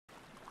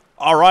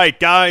Alright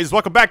guys,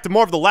 welcome back to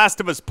more of The Last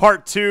of Us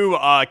Part 2.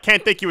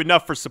 Can't thank you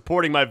enough for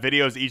supporting my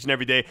videos each and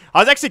every day. I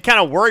was actually kind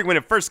of worried when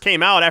it first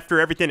came out after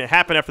everything that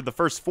happened after the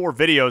first 4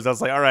 videos. I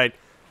was like, alright,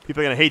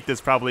 people are going to hate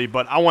this probably,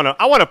 but I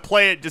wanna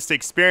play it just to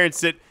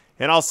experience it.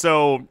 And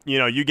also, you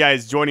know, you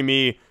guys joining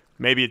me,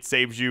 maybe it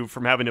saves you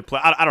from having to play.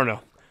 I don't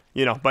know,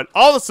 you know, but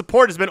all the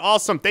support has been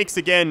awesome. Thanks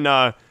again,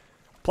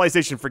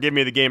 PlayStation for giving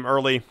me the game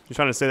early. I'm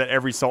trying to say that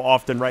every so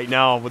often right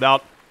now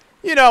without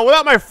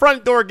my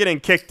front door getting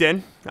kicked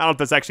in. I don't know if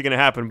that's actually going to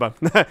happen, but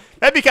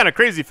that'd be kind of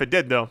crazy if it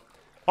did, though.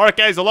 All right,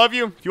 guys, I love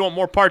you. If you want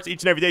more parts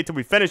each and every day till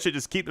we finish it,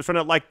 just keep this on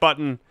that like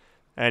button,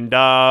 and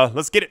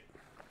let's get it.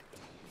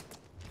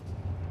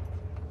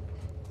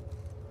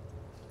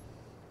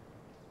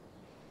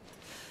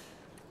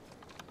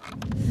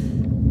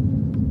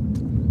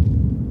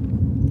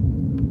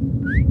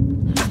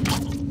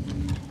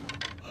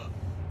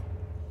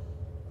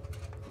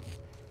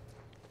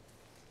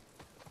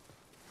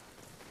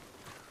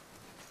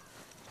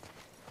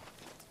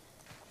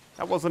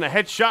 That wasn't a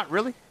headshot,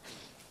 really?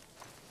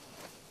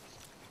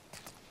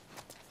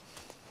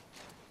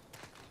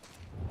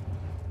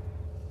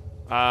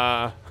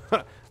 Alright.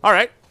 I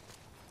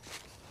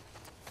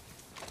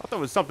thought there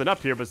was something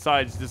up here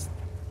besides just...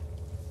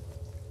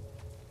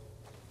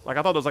 Like,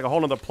 I thought there was like a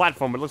whole other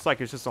platform, but it looks like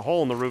it's just a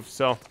hole in the roof,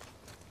 so...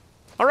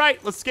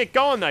 Alright, let's get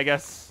going, I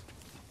guess.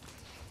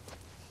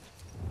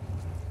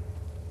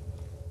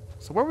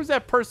 So where was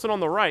that person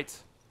on the right?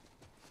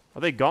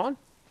 Are they gone?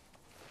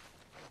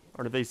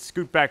 Or do they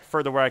scoot back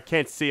further where I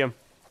can't see them?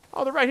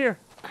 Oh, they're right here.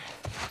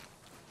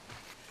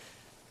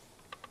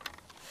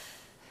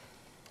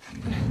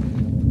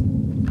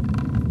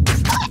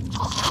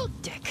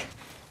 Dick.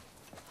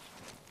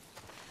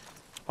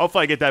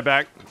 Hopefully I get that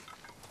back.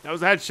 That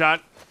was a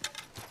headshot.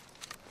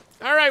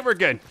 Alright, we're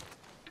good.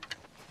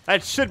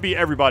 That should be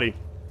everybody.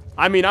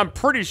 I mean, I'm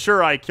pretty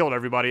sure I killed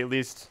everybody at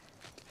least.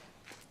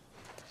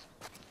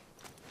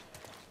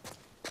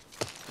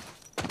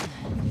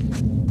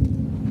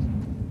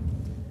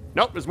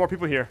 Nope, there's more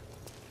people here.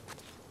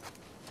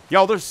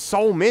 Yo, there's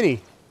so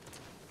many.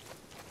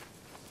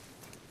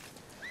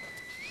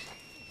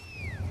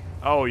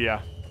 Oh,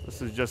 yeah.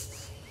 This is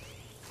just...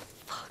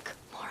 Fuck,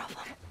 more of them.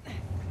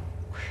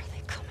 Where are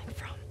they coming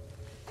from?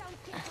 Don't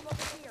keep them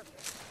over here.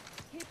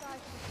 Keep eyes on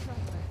the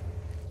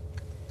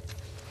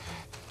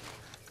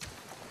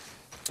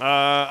stronger.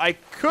 I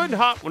could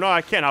hop... Well, no,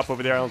 I can't hop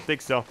over there. I don't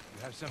think so.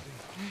 You have something?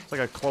 It's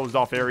like a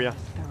closed-off area.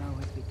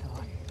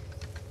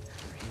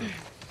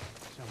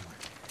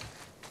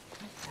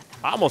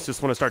 I almost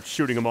just want to start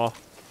shooting them all.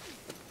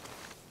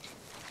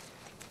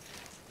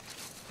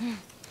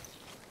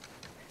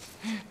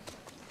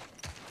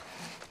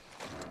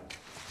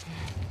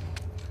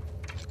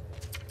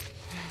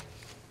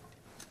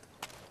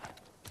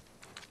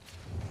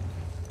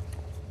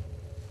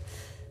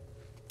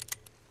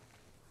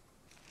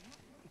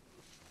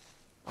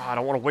 I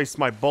don't want to waste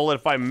my bullet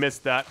if I miss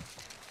that.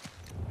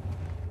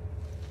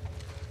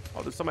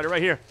 Oh, there's somebody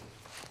right here.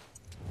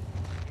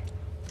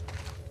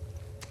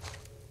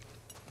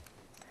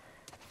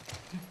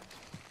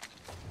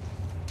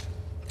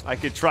 I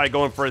could try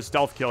going for a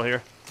stealth kill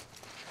here.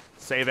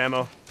 Save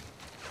ammo.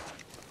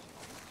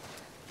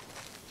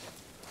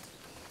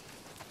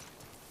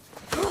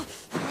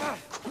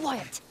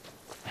 Quiet.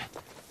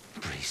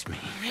 Brace me.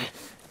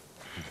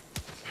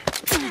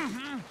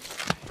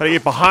 Try to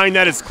get behind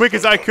that as quick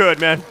as I could,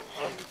 man.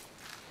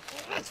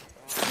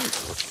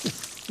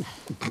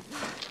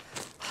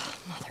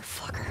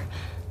 Motherfucker.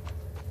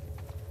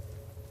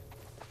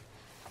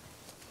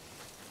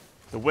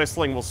 The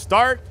whistling will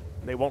start.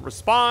 They won't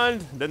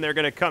respond. Then they're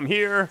going to come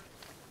here.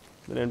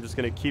 Then I'm just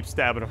going to keep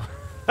stabbing them.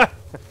 If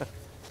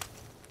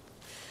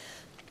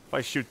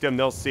I shoot them,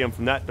 they'll see them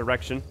from that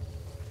direction.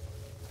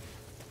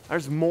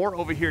 There's more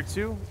over here,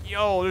 too.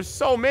 Yo, there's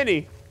so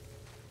many.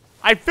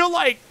 I feel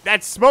like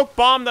that smoke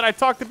bomb that I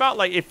talked about,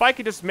 like, if I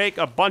could just make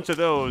a bunch of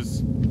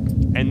those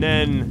and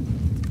then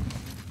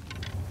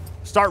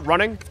start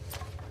running.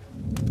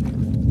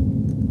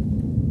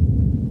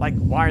 Like,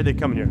 why are they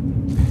coming here?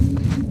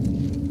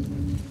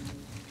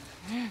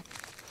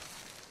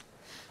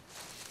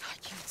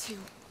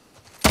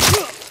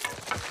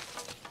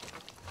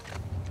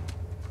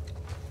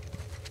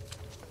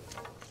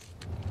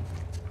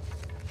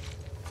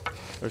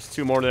 There's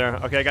 2 more there.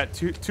 Okay, I got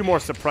two more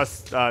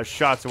suppressed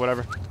shots or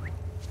whatever.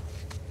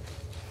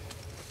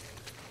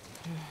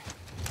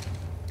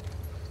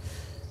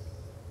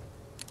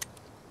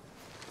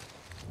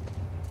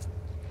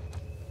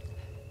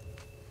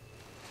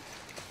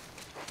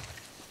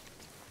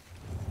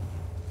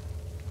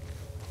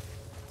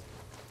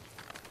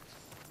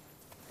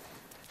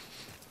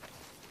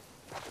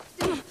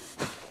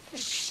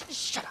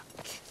 Shut up.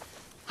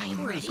 I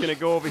am ready. Just gonna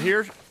go over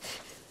here.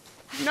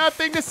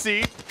 Nothing to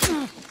see.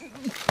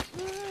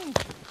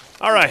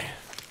 All right,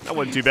 that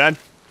wasn't too bad.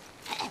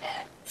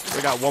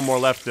 We got 1 more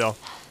left, though.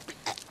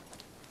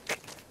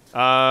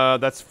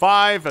 That's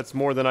 5. That's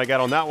more than I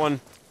got on that one.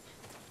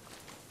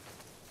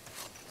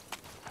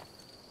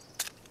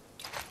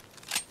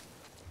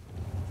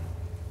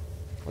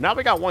 Well, now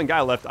we got one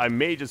guy left. I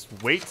may just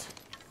wait.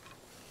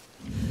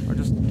 Or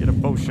just get a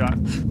bow shot.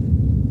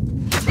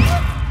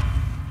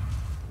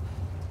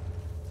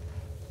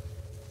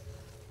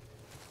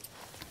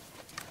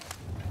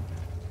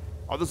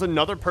 Oh, there's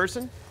another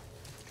person?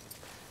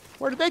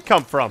 Where did they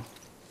come from?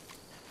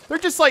 They're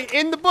just like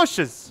in the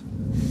bushes.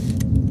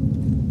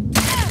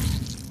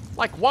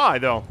 Like why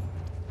though?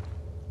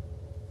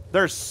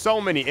 There's so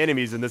many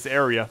enemies in this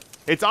area.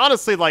 It's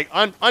honestly like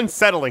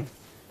unsettling.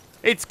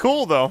 It's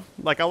cool though.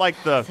 Like I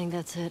like the... I think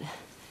that's it.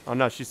 Oh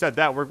no, she said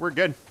that. We're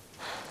good.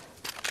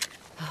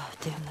 Oh,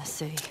 damn this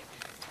city.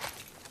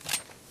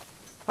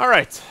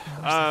 Alright.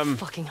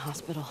 Fucking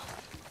hospital.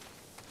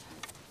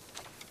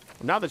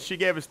 Now that she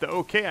gave us the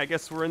okay, I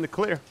guess we're in the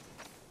clear.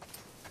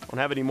 Don't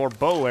have any more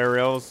bow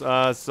arrows,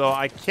 so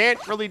I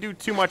can't really do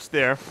too much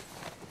there.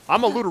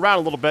 I'm gonna loot around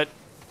a little bit,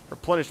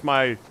 replenish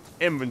my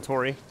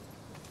inventory.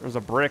 There's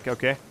a brick,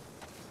 okay.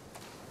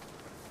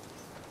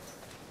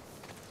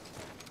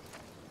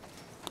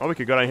 Oh, we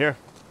could go down here.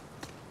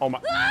 Oh my.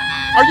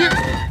 Are you...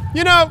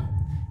 You know,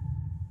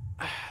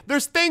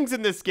 there's things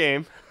in this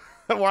game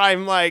where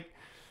I'm like,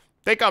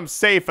 think I'm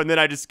safe, and then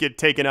I just get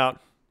taken out.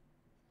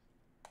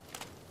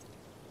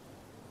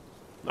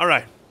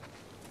 Alright.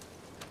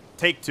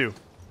 Take two.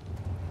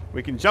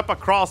 We can jump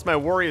across. My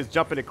worry is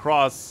jumping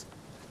across.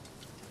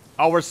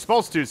 Oh, we're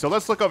supposed to, so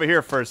let's look over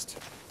here first.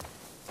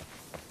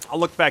 I'll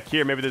look back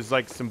here. Maybe there's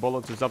like some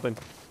bullets or something.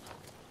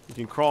 You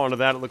can crawl into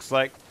that, it looks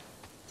like.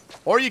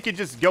 Or you could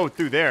just go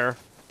through there.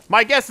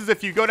 My guess is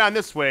if you go down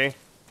this way,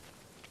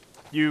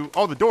 you...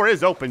 Oh, the door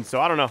is open, so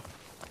I don't know.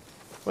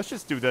 Let's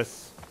just do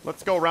this.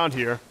 Let's go around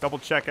here. Double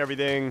check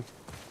everything.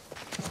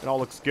 It all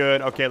looks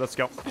good. Okay, let's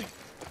go.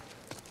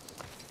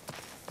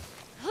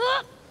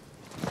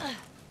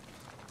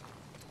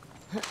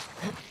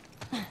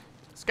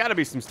 There's got to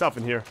be some stuff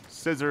in here.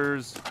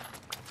 Scissors,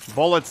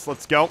 bullets.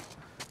 Let's go.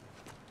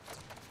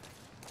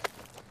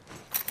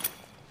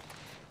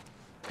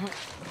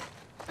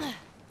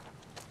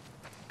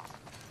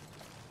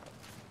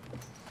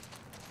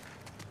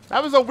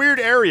 That was a weird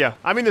area.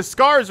 I mean, the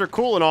scars are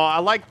cool and all. I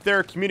like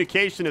their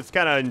communication. It's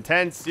kind of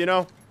intense, you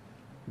know?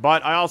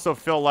 But I also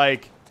feel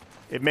like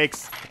it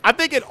makes... I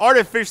think it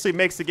artificially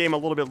makes the game a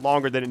little bit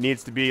longer than it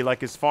needs to be.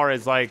 Like, as far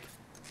as, like...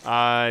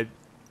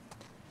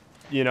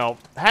 you know,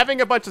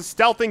 having a bunch of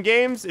stealthing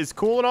games is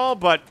cool and all,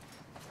 but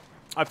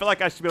I feel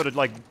like I should be able to,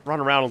 like, run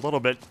around a little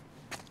bit.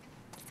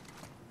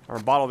 Or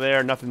a bottle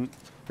there, nothing.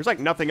 There's, like,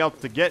 nothing else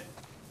to get.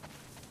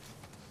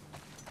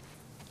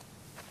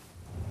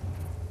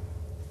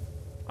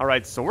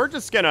 Alright, so we're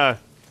just gonna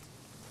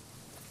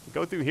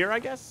go through here, I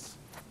guess?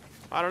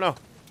 I don't know.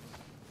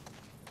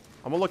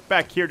 I'm gonna look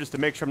back here just to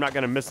make sure I'm not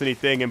gonna miss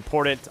anything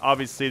important.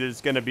 Obviously, there's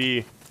gonna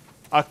be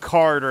a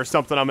card or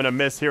something I'm gonna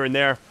miss here and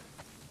there.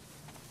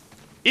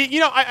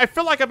 You know, I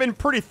feel like I've been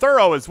pretty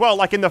thorough as well.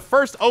 Like, in the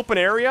first open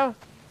area,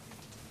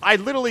 I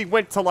literally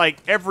went to, like,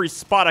 every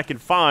spot I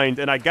could find,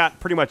 and I got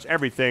pretty much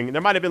everything.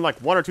 There might have been, like,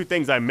 one or two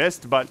things I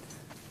missed, but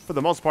for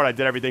the most part, I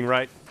did everything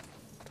right.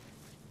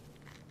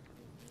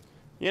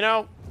 You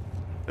know,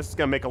 this is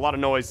gonna make a lot of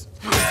noise.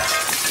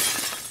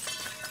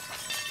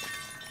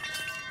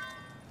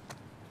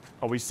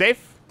 Are we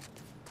safe?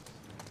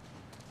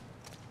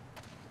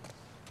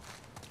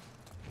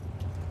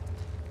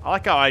 I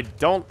like how I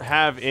don't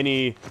have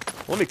any...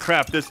 Let me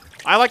craft this.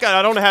 I like how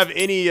I don't have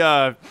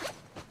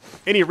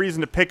any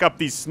reason to pick up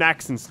these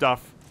snacks and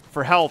stuff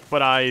for health,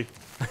 but I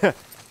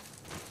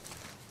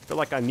feel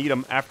like I need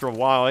them after a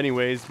while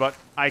anyways, but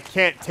I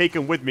can't take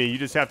them with me. You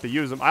just have to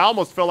use them. I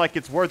almost feel like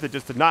it's worth it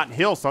just to not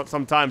heal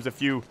sometimes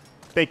if you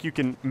think you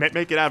can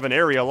make it out of an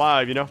area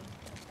alive, you know? All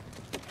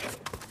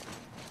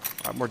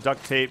right, more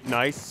duct tape.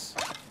 Nice.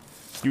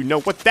 You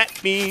know what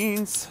that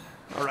means.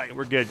 All right,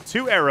 we're good.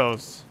 2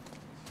 arrows.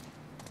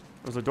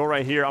 There's a door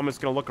right here. I'm just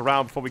going to look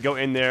around before we go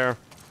in there.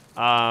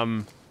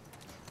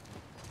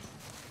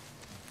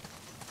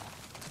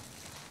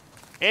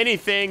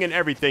 Anything and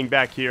everything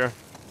back here.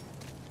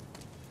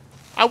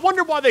 I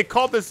wonder why they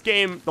called this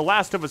game The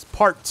Last of Us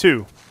Part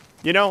 2.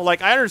 You know,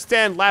 like, I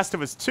understand Last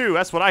of Us 2.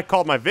 That's what I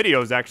called my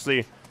videos,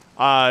 actually.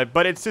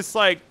 But it's just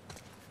like...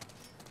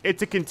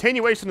 It's a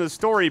continuation of the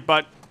story,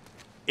 but...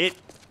 It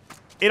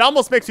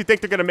almost makes you think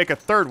they're going to make a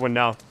 3rd one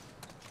now.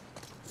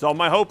 So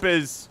my hope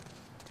is...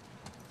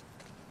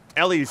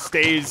 Ellie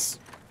stays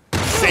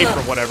safe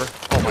or whatever.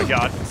 Oh my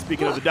god.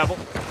 Speaking of the devil.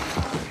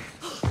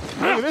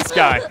 Look at this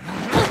guy.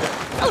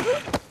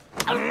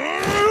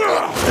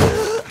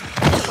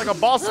 It's like a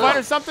boss fight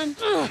or something.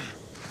 I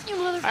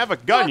have a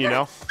gun, you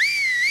know.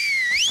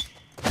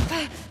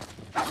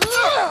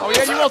 Oh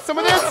yeah, you want some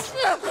of this?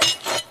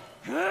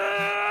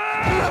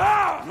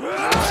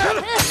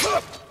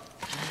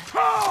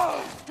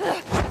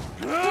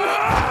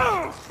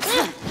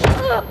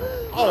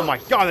 Oh my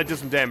god, that did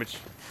some damage.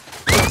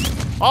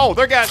 Oh,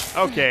 they're got...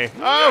 Okay.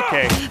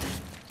 Okay.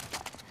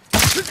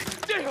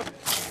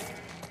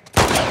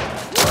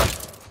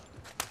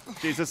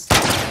 Jesus.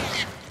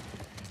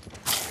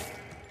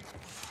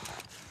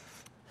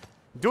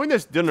 Doing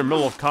this in the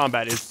middle of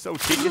combat is so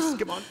tedious.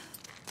 Come on.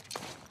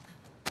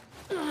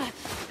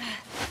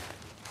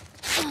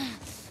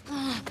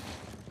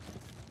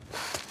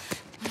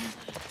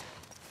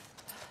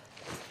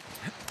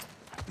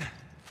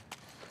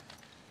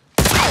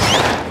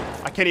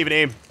 can't even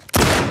aim.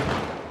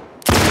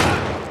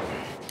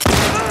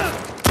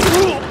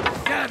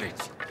 Savage!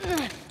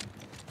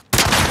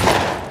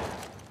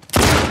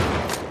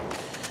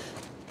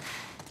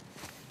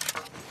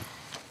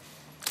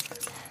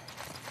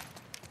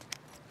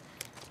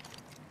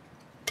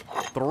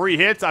 Three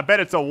hits. I bet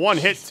it's a one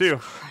hit too.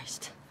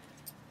 Christ.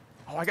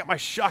 Oh, I got my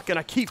shotgun.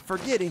 I keep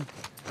forgetting.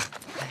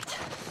 Right.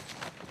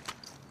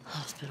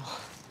 Hospital.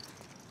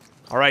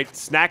 All right,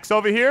 snacks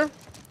over here.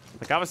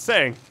 Like I was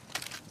saying,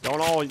 don't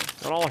all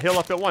heal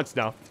up at once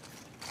now.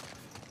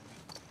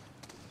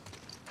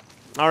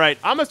 All right,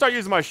 I'm gonna start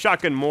using my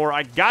shotgun more.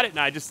 I got it, and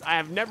I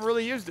have never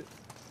really used it.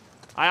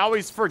 I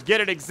always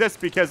forget it exists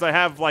because I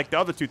have like the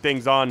other two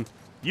things on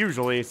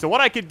usually. So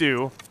what I could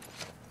do.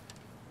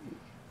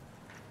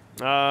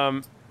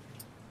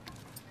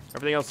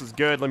 Everything else is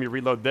good. Let me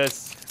reload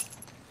this.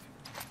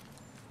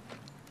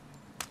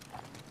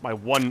 My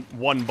one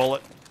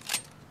bullet.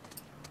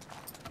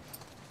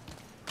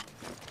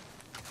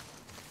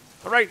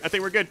 All right, I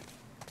think we're good.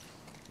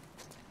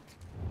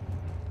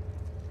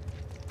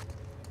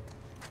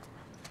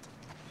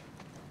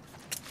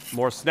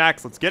 More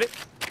snacks. Let's get it.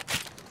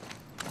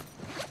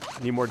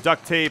 Need more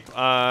duct tape.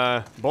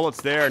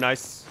 Bullets there.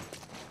 Nice.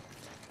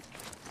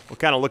 We'll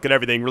kind of look at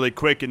everything really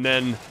quick and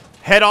then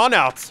head on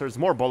out. There's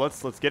more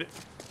bullets. Let's get it.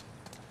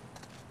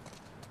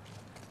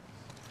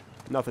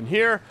 Nothing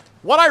here.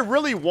 What I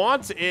really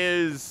want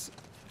is...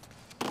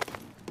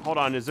 Hold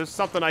on. Is there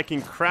something I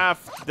can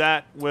craft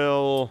that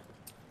will...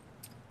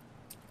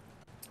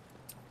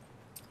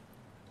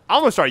 I'm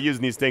going to start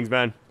using these things,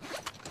 man.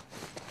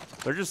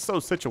 They're just so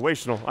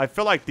situational. I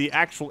feel like the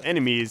actual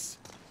enemies...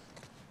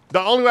 The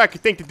only way I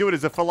could think to do it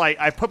is if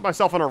I put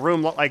myself in a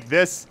room like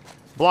this,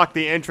 block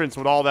the entrance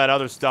with all that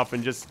other stuff,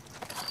 and just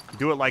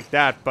do it like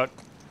that. But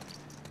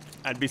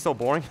that'd be so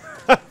boring.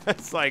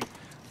 It's like,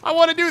 I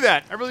want to do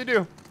that. I really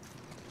do.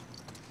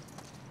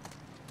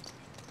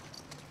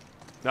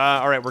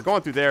 All right, we're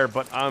going through there,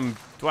 but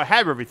do I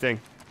have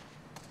everything?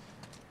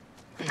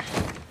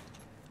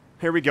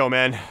 Here we go,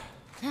 man.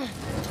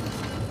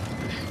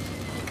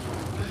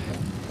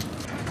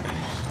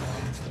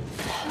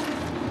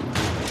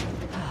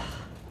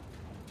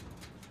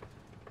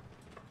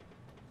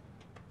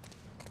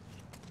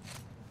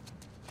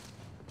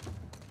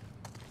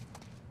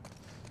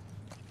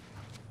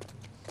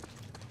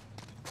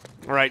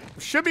 All right,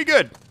 should be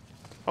good.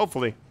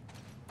 Hopefully.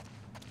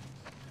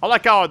 I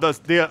like how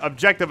the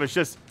objective is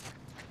just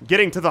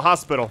getting to the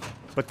hospital,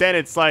 but then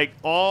it's like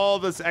all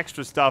this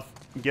extra stuff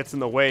gets in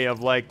the way of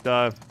like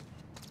the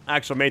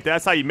actual mate.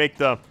 That's how you make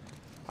the,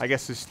 I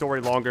guess, the story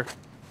longer.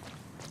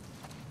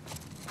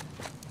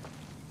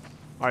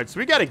 All right, so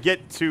we got to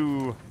get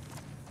to.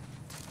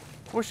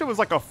 I wish it was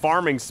like a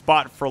farming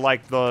spot for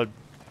like the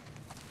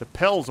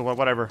pills or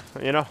whatever.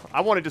 You know,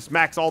 I want to just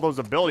max all those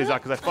abilities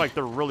out because I feel like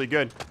they're really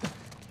good.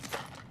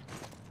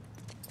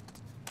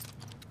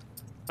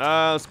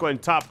 Let's go ahead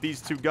and top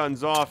these two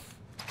guns off.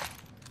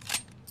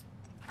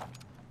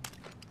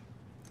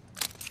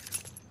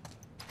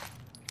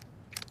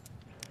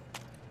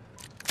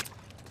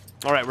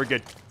 All right, we're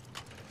good.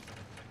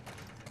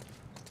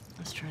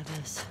 Let's try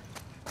this.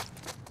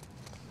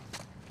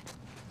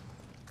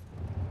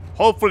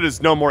 Hopefully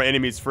there's no more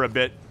enemies for a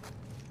bit.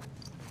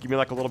 Give me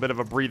like a little bit of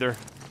a breather.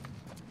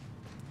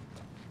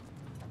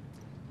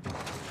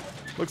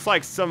 Looks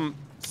like some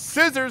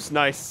scissors.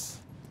 Nice.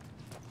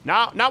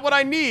 Not what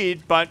I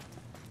need, but...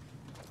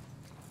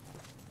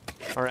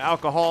 All right,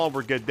 alcohol,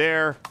 we're good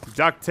there.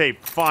 Duct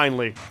tape,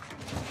 finally.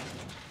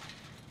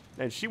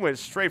 And she went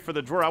straight for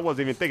the drawer. I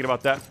wasn't even thinking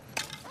about that.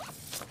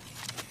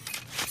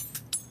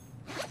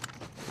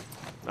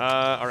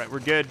 All right, we're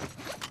good.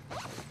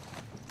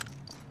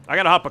 I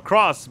gotta hop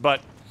across,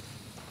 but...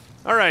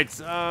 All right,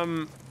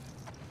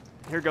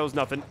 here goes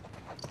nothing.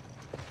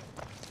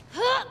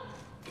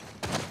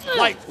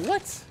 Like,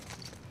 what?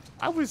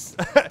 I was...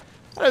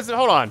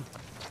 Hold on.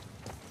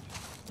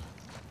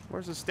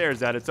 Where's the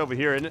stairs at? It's over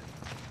here, isn't it?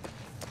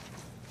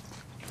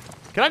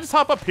 Can I just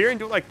hop up here and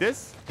do it like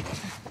this?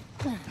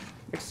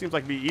 It seems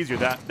like it'd be easier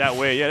that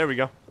way. Yeah, there we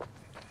go.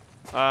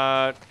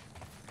 Oh,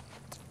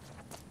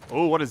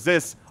 what is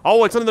this?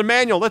 Oh, it's under the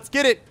manual. Let's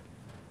get it.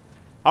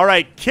 All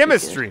right,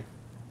 chemistry.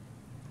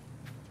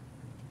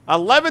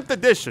 11th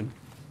edition.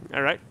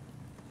 All right.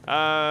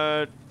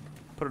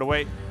 Put it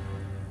away.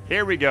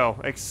 Here we go.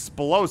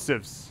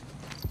 Explosives.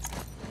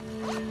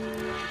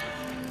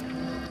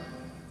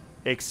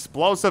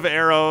 Explosive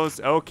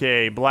arrows.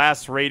 Okay.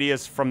 Blast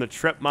radius from the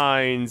trip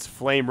mines.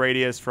 Flame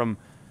radius from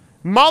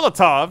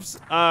Molotovs.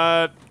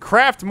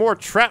 Craft more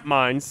trap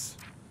mines.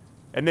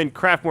 And then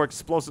craft more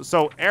explosives.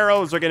 So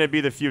arrows are going to be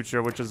the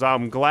future, which is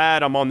I'm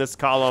glad I'm on this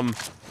column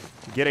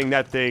getting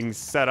that thing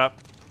set up.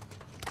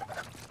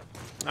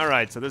 All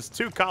right. So there's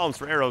 2 columns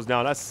for arrows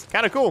now. That's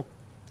kind of cool.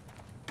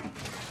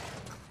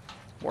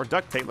 More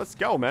duct tape. Let's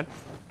go, man.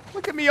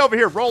 Look at me over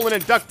here rolling in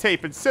duct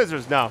tape and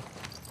scissors now.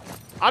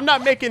 I'm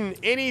not making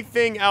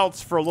anything else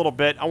for a little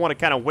bit. I want to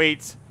kind of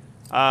wait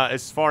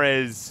as far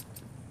as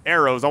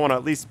arrows. I want to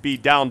at least be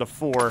down to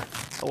 4.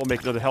 I will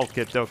make another health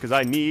kit, though, because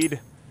I need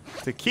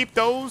to keep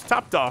those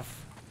topped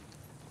off.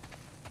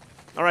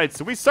 Alright,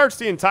 so we searched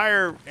the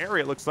entire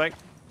area, it looks like.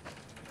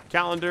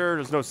 Calendar,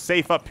 there's no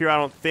safe up here, I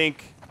don't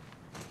think.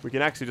 We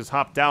can actually just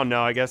hop down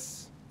now, I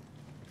guess.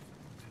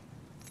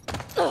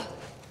 So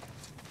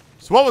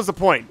what was the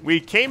point? We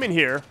came in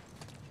here.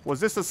 Was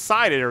this a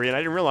side area and I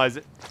didn't realize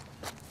it?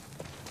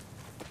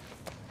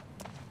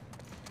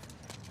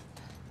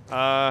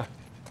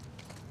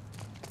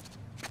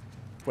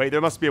 Wait,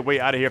 there must be a way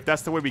out of here. If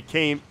that's the way we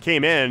came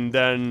in,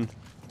 then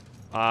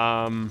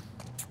I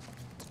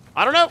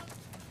don't know.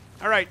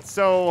 Alright,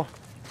 so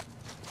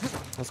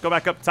let's go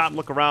back up top and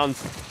look around.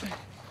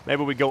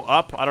 Maybe we go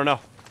up. I don't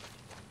know.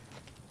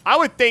 I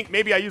would think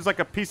maybe I use like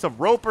a piece of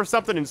rope or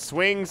something and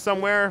swing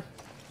somewhere.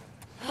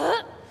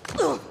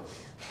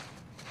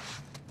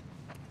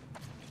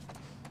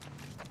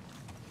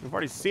 We've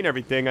already seen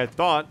everything, I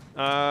thought.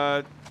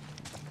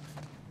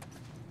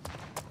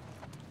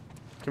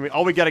 Can we?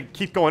 Oh, we gotta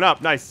keep going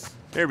up. Nice.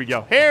 Here we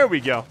go. Here we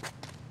go.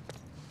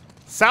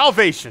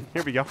 Salvation.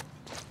 Here we go.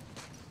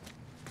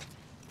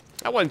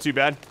 That wasn't too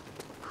bad.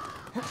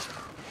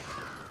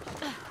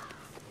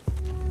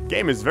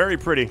 Game is very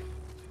pretty.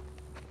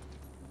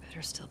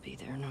 Better still be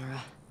there,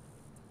 Nora.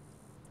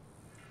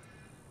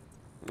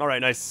 All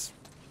right, nice.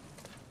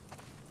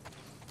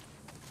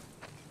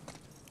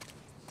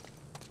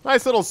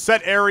 Nice little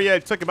set area.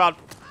 It took about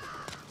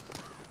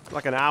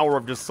like an hour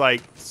of just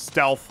like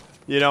stealth,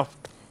 you know.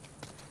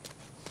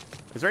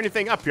 Is there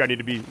anything up here I need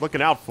to be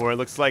looking out for? It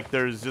looks like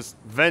there's just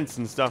vents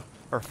and stuff,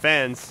 or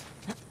fans.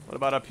 What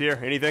about up here?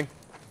 Anything?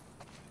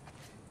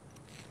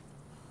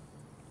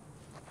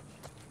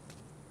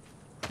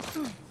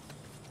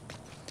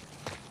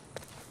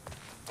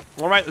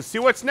 All right, let's see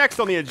what's next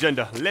on the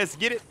agenda. Let's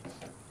get it.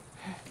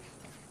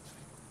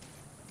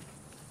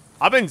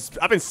 I've been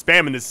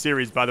spamming this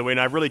series, by the way,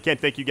 and I really can't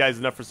thank you guys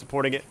enough for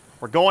supporting it.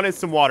 We're going in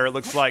some water, it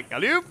looks like.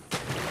 Alley-oop.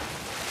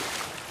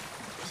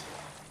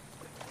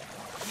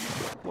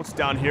 What's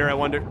down here, I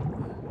wonder?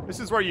 This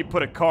is where you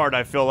put a card,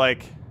 I feel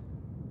like.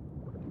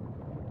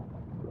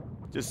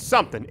 Just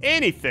something.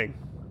 Anything.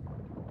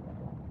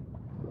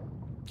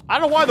 I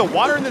don't know why the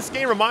water in this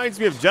game reminds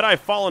me of Jedi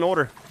Fallen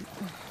Order.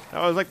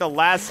 That was like the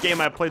last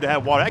game I played that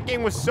had water. That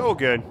game was so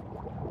good.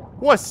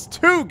 Was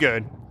too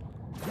good.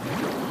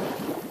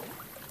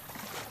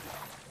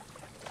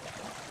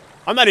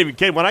 I'm not even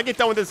kidding. When I get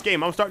done with this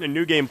game, I'm starting a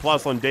new game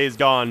plus on Days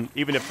Gone.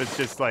 Even if it's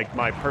just like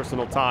my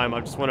personal time. I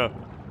just want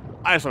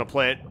to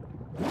play it.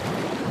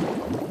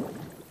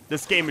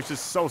 This game is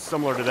just so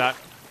similar to that.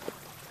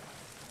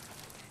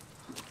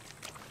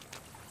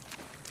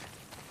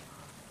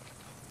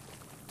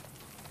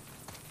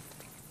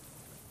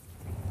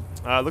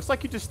 Looks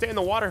like you just stay in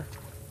the water.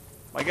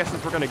 My guess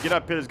is we're gonna get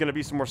up here. There's gonna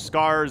be some more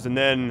scars, and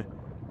then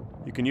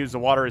you can use the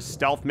water as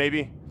stealth.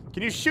 Maybe.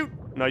 Can you shoot?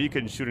 No, you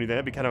couldn't shoot anything.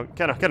 That'd be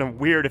kind of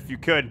weird if you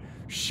could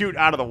shoot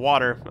out of the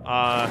water.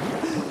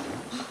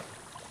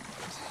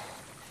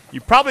 You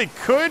probably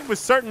could with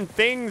certain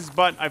things,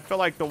 but I feel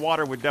like the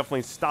water would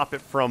definitely stop it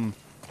from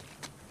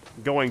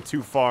going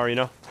too far, you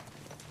know?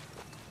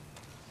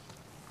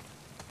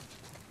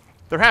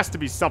 There has to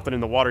be something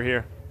in the water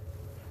here.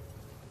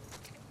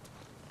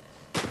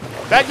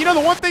 That, you know,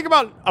 the one thing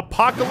about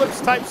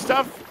apocalypse type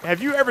stuff,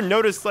 have you ever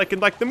noticed, like in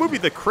like the movie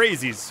The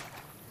Crazies,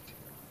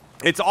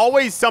 it's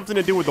always something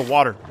to do with the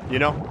water, you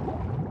know?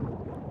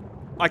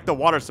 Like the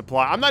water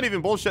supply. I'm not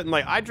even bullshitting.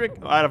 Like, I drink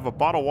out of a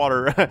bottle of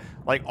water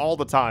like all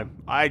the time.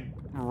 I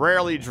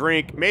rarely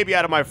drink, maybe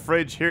out of my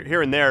fridge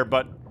here and there,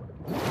 but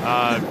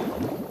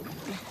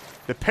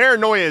the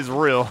paranoia is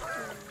real.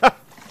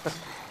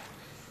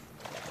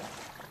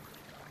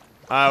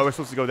 We're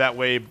supposed to go that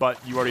way, but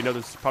you already know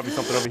there's probably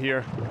something over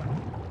here.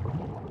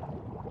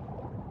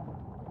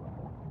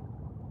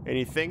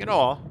 Anything at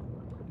all?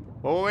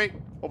 Oh, wait.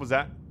 What was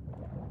that?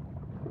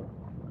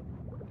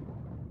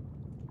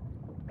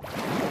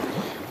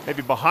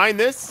 Maybe behind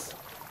this?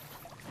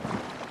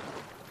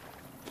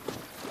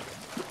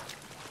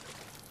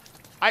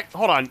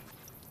 Hold on.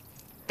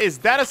 Is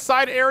that a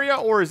side area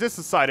or is this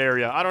a side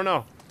area? I don't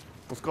know.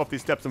 Let's go up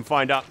these steps and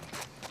find out.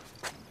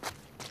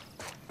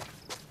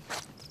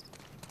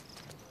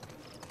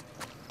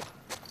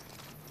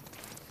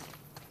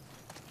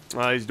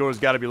 These doors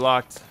got to be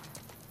locked.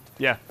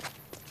 Yeah.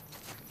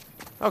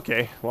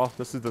 Okay, well,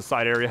 this is the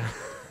side area.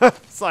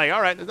 It's like,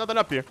 all right, there's nothing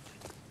up here.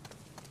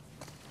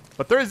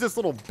 But there is this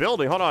little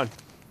building. Hold on.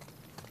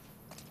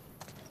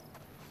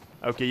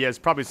 Okay, yeah, there's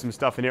probably some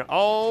stuff in here.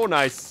 Oh,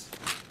 nice.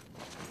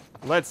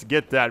 Let's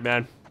get that,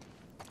 man.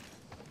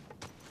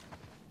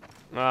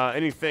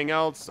 Anything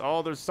else?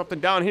 Oh, there's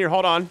something down here.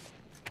 Hold on.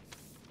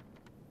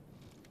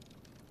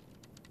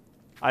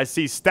 I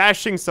see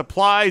stashing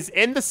supplies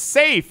in the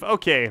safe.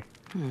 Okay.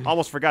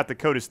 Almost forgot the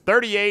code is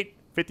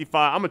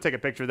 3855. I'm going to take a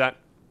picture of that.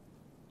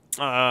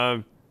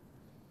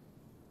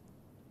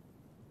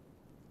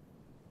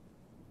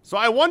 So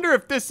I wonder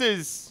if this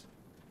is...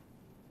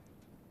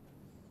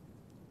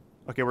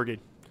 Okay, we're good.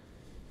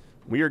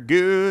 We are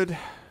good.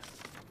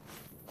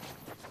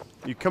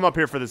 You come up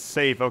here for the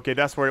safe. Okay,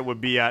 that's where it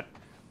would be at.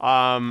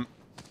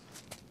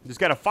 Just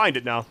gotta find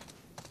it now.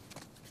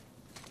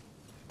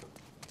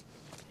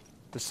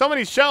 There's so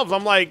many shelves,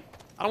 I'm like,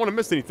 I don't want to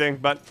miss anything,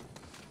 but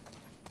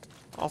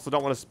also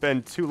don't want to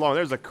spend too long.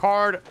 There's a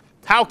card.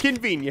 How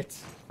convenient.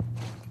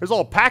 There's a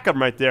little pack of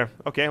them right there.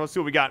 Okay, let's see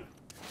what we got.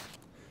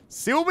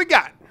 See what we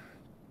got.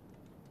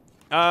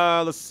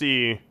 Let's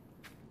see.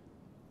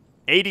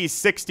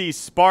 80-60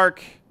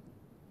 spark.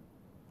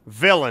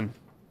 Villain.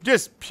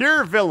 Just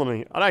pure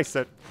villainy. Oh, nice.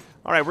 All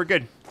right, we're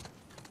good.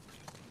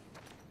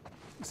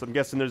 So I'm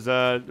guessing there's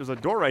a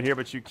door right here,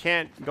 but you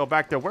can't go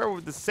back there. Where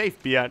would the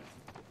safe be at?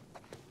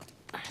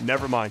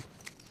 Never mind.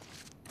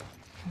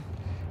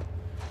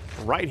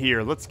 Right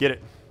here. Let's get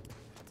it.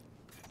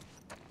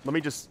 Let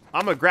me just...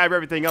 I'm going to grab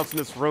everything else in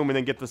this room and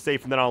then get the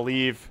safe, and then I'll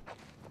leave.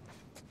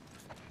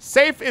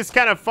 Safe is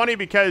kind of funny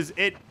because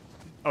it...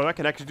 Oh, I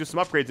can actually do some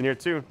upgrades in here,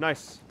 too.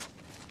 Nice.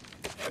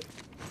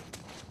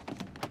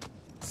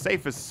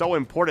 Safe is so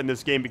important in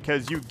this game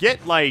because you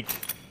get, like...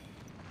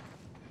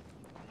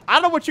 I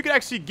don't know what you can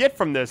actually get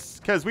from this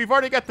because we've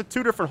already got the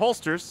 2 different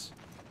holsters.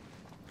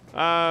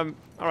 All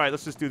right,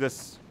 let's just do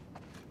this.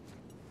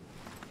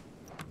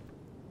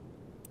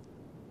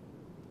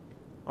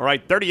 All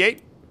right,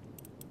 38.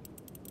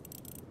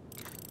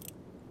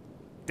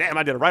 Damn,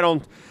 I did it right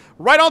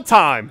on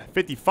time.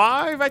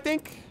 55, I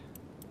think.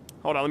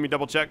 Hold on, let me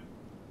double check.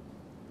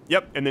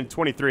 Yep, and then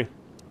 23.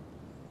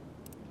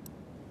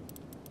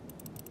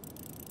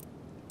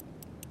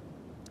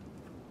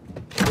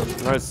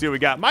 All right, let's see what we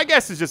got. My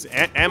guess is just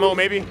ammo,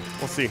 maybe.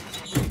 We'll see.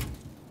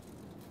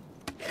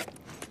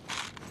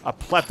 A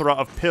plethora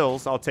of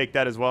pills. I'll take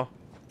that as well.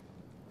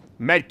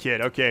 Med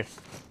kit. Okay.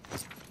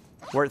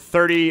 We're at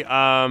 30.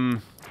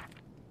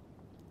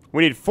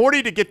 We need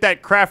 40 to get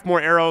that craft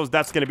more arrows.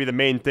 That's going to be the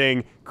main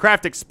thing.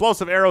 Craft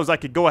explosive arrows. I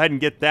could go ahead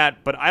and get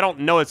that, but I don't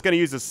know. It's going to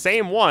use the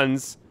same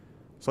ones.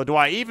 So do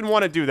I even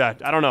want to do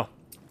that? I don't know.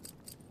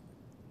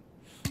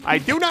 I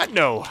do not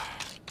know.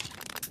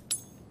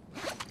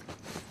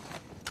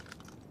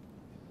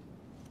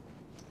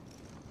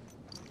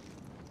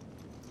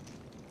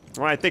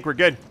 All right, I think we're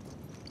good.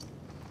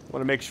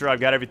 Want to make sure I've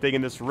got everything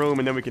in this room,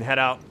 and then we can head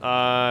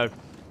out.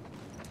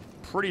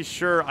 Pretty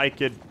sure I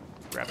could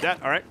grab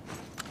that. All right.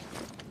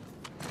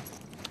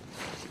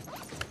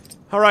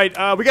 All right,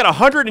 we got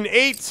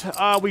 108.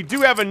 We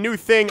do have a new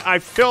thing. I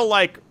feel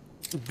like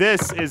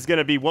this is going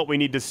to be what we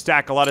need to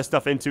stack a lot of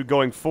stuff into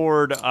going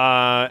forward.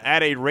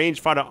 Add a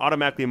rangefinder to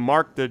automatically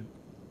mark the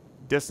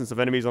distance of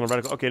enemies on the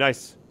reticle. Okay,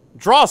 nice.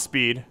 Draw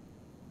speed.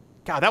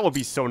 God, that would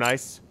be so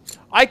nice.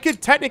 I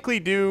could technically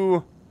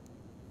do...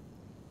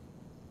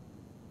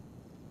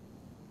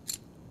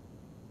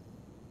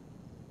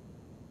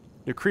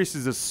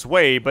 Decreases the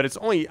sway, but it's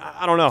only...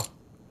 I don't know.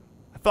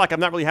 I feel like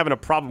I'm not really having a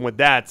problem with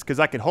that because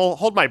I can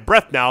hold my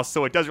breath now,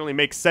 so it doesn't really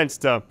make sense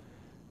to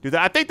do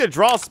that. I think the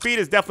draw speed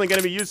is definitely going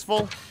to be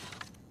useful.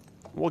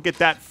 We'll get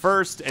that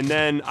first, and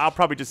then I'll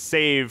probably just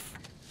save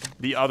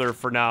the other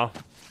for now.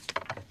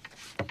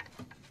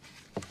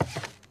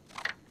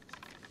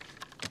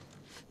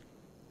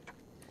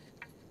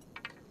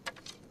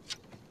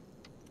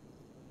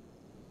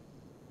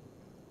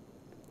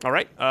 All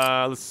right,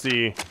 let's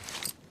see.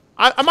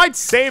 I might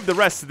save the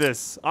rest of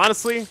this,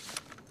 honestly,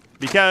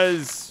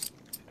 because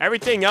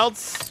everything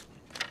else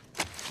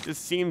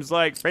just seems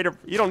like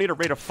you don't need a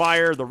rate of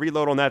fire. The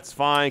reload on that's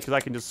fine because I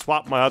can just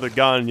swap my other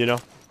gun, you know.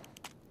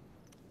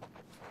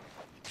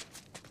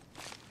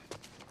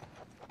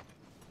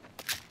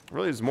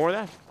 Really, there's more of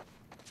that?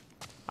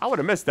 I would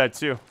have missed that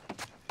too.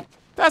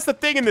 That's the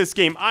thing in this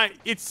game.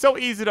 It's so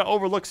easy to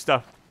overlook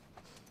stuff.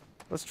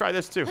 Let's try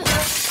this too.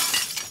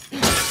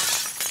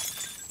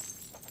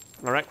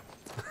 All right.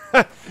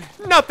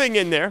 Nothing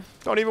in there.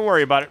 Don't even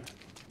worry about it.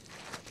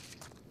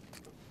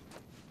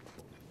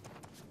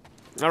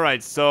 All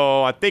right,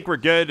 so I think we're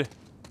good.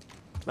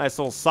 Nice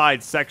little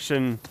side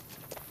section.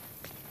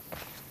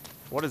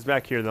 What is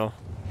back here, though?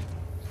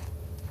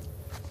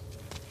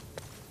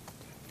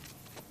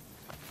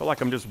 I feel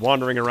like I'm just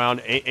wandering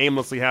around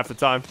aimlessly half the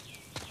time.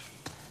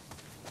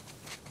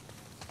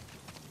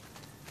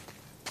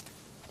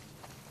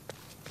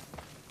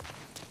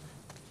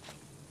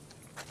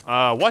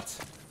 What?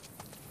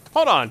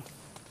 Hold on.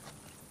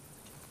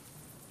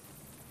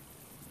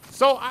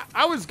 So,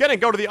 I was gonna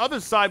go to the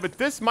other side, but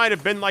this might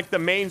have been, like, the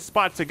main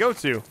spot to go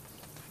to.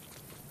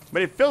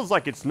 But it feels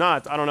like it's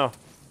not. I don't know.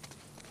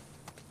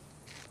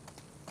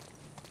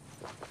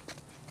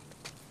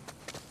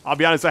 I'll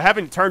be honest, I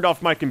haven't turned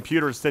off my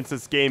computer since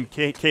this game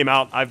came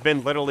out. I've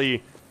been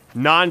literally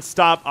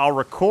non-stop. I'll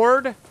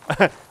record,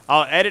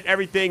 I'll edit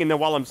everything, and then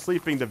while I'm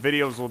sleeping, the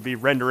videos will be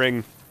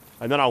rendering.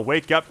 And then I'll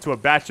wake up to a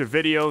batch of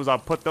videos. I'll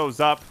put those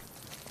up.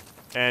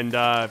 And,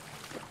 I'll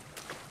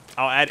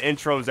add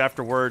intros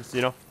afterwards,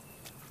 you know.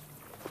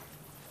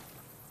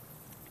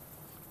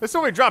 This is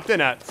what we dropped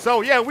in at.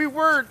 So, yeah,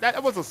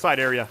 that was a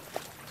side area.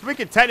 So we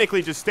could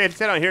technically just stay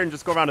down here and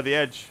just go around to the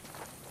edge.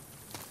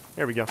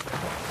 There we go.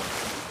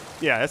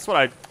 Yeah, that's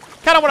kind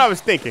of what I was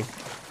thinking.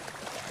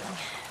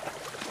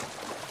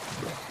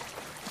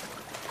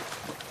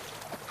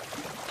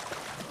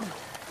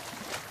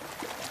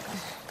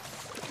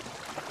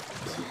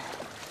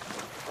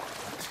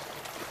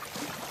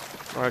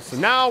 All right, so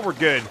now we're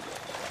good.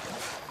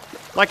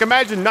 Like,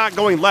 imagine not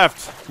going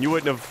left. You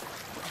wouldn't have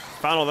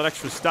found all that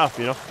extra stuff,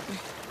 you know?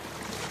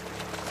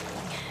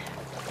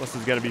 This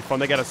is gonna be fun.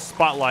 They got a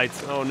spotlight.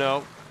 Oh,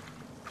 no.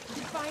 Did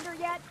you find her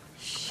yet?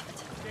 Shit.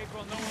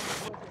 April, no one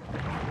was looking.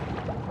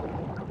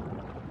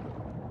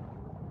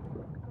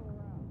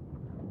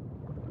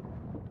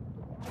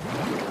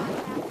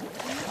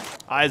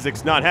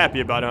 Isaac's not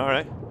happy about it, all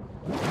right.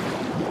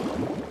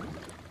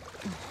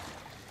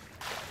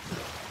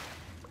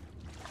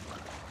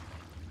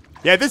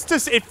 Yeah, this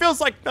just, it feels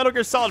like Metal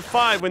Gear Solid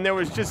 5 when there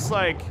was just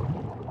like,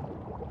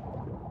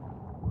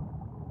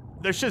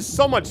 there's just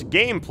so much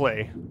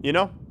gameplay, you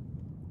know?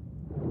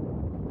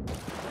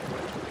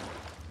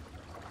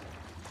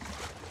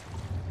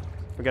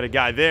 We got a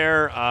guy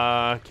there.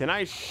 Can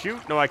I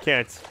shoot? No, I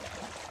can't.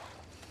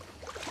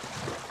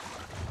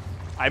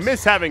 I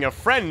miss having a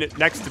friend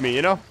next to me,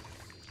 you know?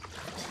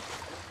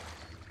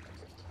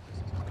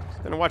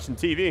 Then I'm watching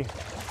TV.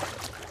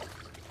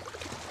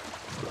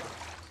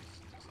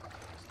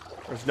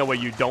 There's no way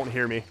you don't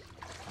hear me.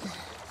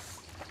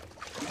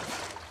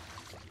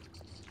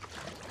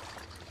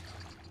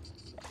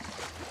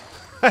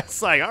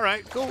 It's like, all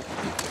right, cool.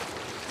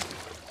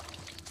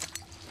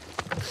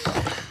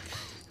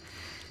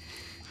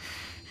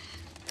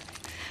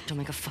 Don't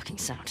make a fucking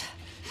sound.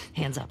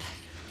 Hands up.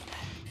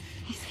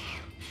 Easy.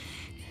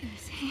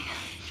 Easy.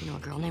 Do you know a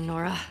girl named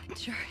Nora?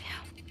 Sure, yeah.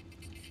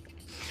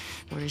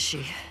 Where is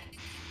she?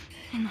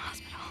 In the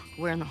hospital.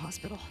 Where in the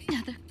hospital?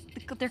 Yeah,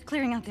 they're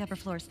clearing out the upper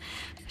floors.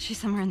 She's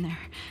somewhere in there.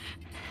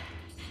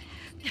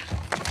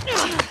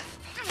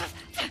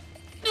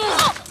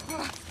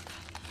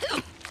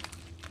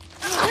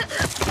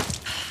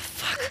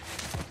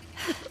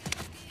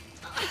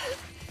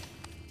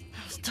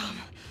 That was dumb.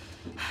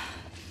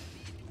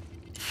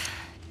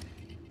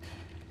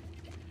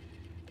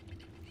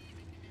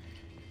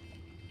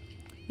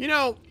 You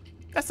know,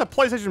 that's a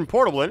PlayStation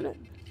Portable, isn't it?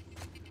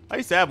 I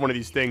used to have one of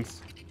these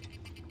things.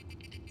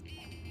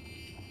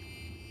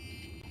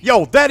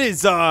 Yo, that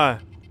is, I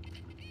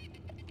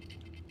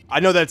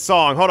know that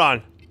song. Hold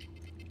on.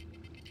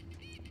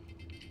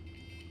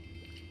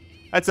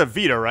 That's a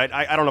Vita, right?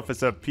 I don't know if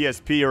it's a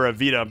PSP or a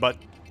Vita, but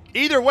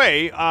either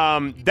way,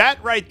 that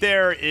right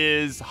there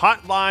is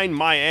Hotline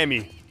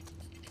Miami.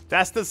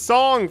 That's the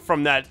song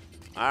from that.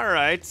 All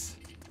right. It's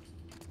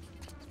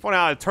funny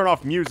how I turn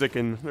off music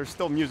and there's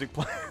still music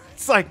playing.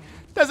 It's like,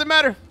 doesn't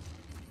matter.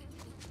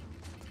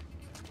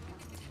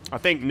 I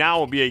think now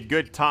will be a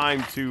good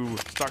time to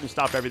start and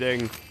stop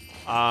everything.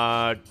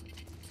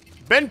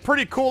 Been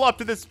pretty cool up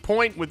to this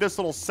point with this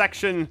little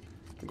section.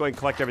 I'm going to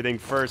collect everything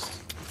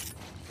first.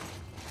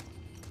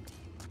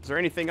 Is there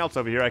anything else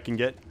over here I can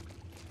get?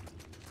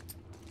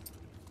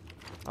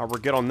 We're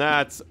good on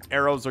that.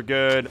 Arrows are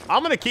good.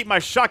 I'm going to keep my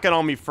shotgun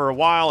on me for a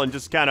while and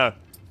just kind of...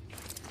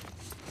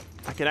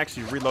 I can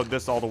actually reload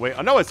this all the way.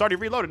 Oh, no, it's already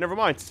reloaded. Never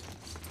mind.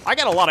 I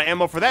got a lot of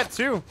ammo for that,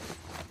 too. All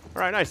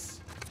right, nice.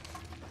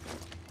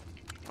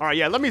 All right,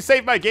 yeah, let me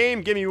save my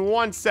game. Give me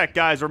 1 sec,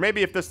 guys. Or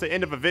maybe if this is the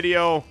end of a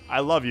video,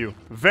 I love you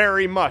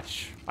very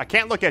much. I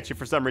can't look at you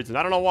for some reason.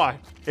 I don't know why.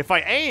 If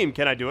I aim,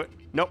 can I do it?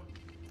 Nope.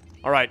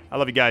 All right, I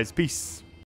love you guys. Peace.